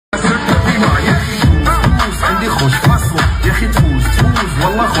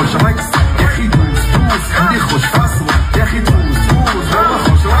والله خوش رقص يا اخي دوس عندي خوش فصل يا اخي دوس والله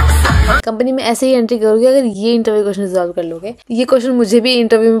خوش रक्स। Company में ऐसे ही entry करोगे अगर ये इंटरव्यू क्वेश्चन रिजॉल्व कर लोगे। ये क्वेश्चन मुझे भी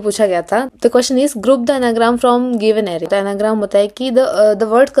इंटरव्यू में पूछा गया था। The question is group the anagram from given array. The anagram होता है कि the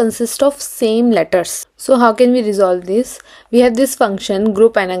word consist of same letters. So how can we resolve this? We have this function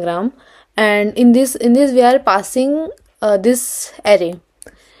group anagram and in this we are passing this array,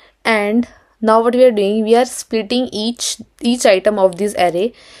 and now what we are doing, we are splitting each item of this array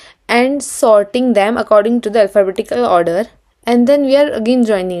and sorting them according to the alphabetical order, and then we are again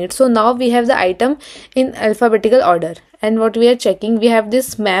joining it. So now we have the item in alphabetical order, and what we are checking, we have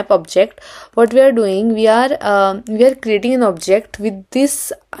this map object. What we are doing, we are creating an object with this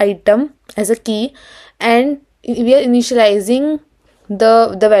item as a key, and we are initializing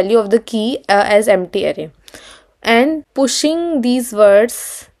the value of the key as empty array, and pushing these words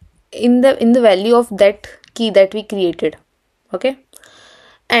in the value of that key that we created. Okay,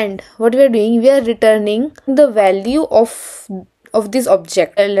 and what we are doing, we are returning the value of this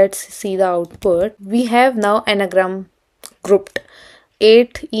object. Let's see the output. We have now anagram grouped.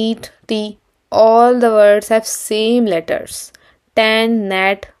 8, eat, tea, all the words have same letters. 10,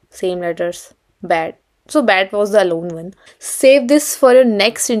 nat, same letters. Bad. So bad was the alone one. Save this for your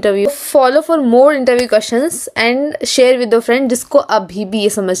next interview. Follow for more interview questions and share with your friend जिसको अभी भी ये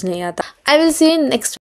समझ नहीं आता. I will see you in next